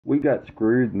We got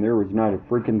screwed and there was not a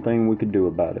freaking thing we could do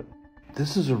about it.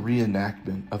 This is a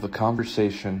reenactment of a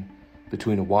conversation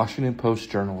between a Washington Post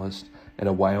journalist and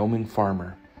a Wyoming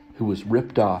farmer who was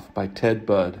ripped off by Ted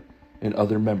Budd and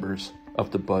other members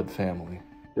of the Budd family.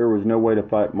 There was no way to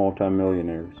fight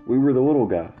multi-millionaires. We were the little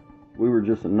guy. We were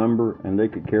just a number and they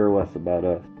could care less about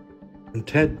us. When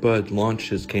Ted Budd launched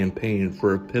his campaign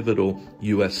for a pivotal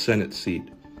U.S. Senate seat,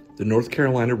 the North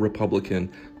Carolina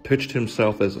Republican pitched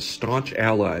himself as a staunch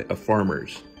ally of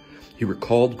farmers. He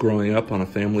recalled growing up on a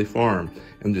family farm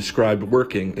and described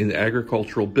working in the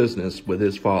agricultural business with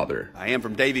his father. I am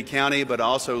from Davie County, but I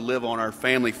also live on our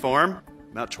family farm.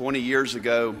 About 20 years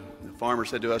ago, the farmer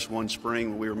said to us one spring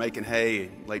when we were making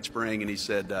hay, late spring, and he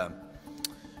said,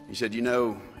 you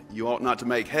know, you ought not to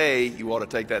make hay, you ought to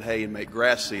take that hay and make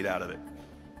grass seed out of it.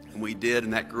 And we did,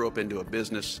 and that grew up into a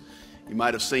business. You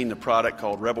might have seen the product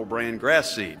called Rebel Brand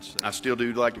grass seeds. I still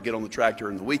do like to get on the tractor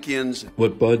in the weekends.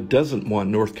 What Budd doesn't want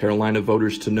North Carolina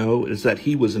voters to know is that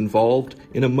he was involved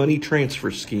in a money transfer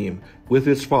scheme with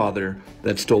his father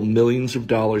that stole millions of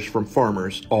dollars from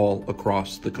farmers all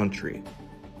across the country.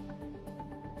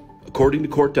 According to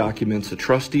court documents, a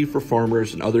trustee for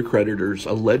farmers and other creditors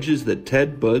alleges that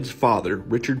Ted Budd's father,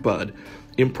 Richard Budd,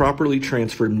 improperly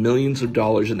transferred millions of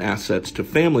dollars in assets to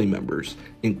family members,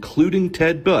 including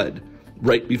Ted Budd,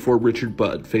 right before Richard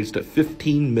Budd faced a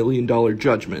 $15 million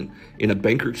judgment in a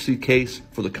bankruptcy case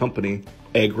for the company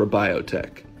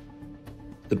Agribiotech.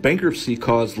 The bankruptcy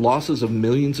caused losses of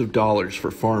millions of dollars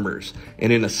for farmers,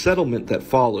 and in a settlement that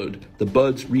followed, the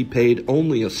Budds repaid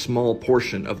only a small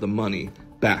portion of the money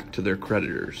back to their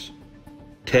creditors.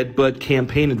 Ted Budd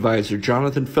campaign advisor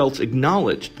Jonathan Felts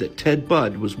acknowledged that Ted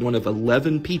Budd was one of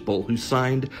 11 people who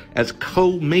signed as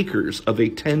co-makers of a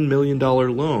 $10 million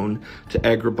loan to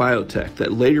Agribiotech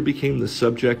that later became the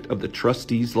subject of the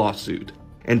trustees' lawsuit,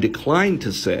 and declined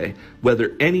to say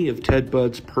whether any of Ted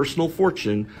Budd's personal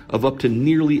fortune of up to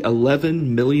nearly $11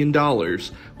 million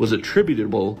was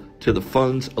attributable to the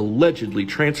funds allegedly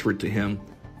transferred to him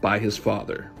by his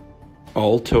father.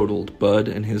 All totaled, Budd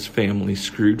and his family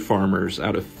screwed farmers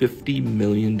out of $50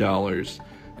 million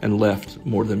and left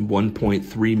more than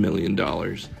 $1.3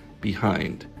 million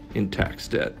behind in tax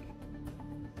debt.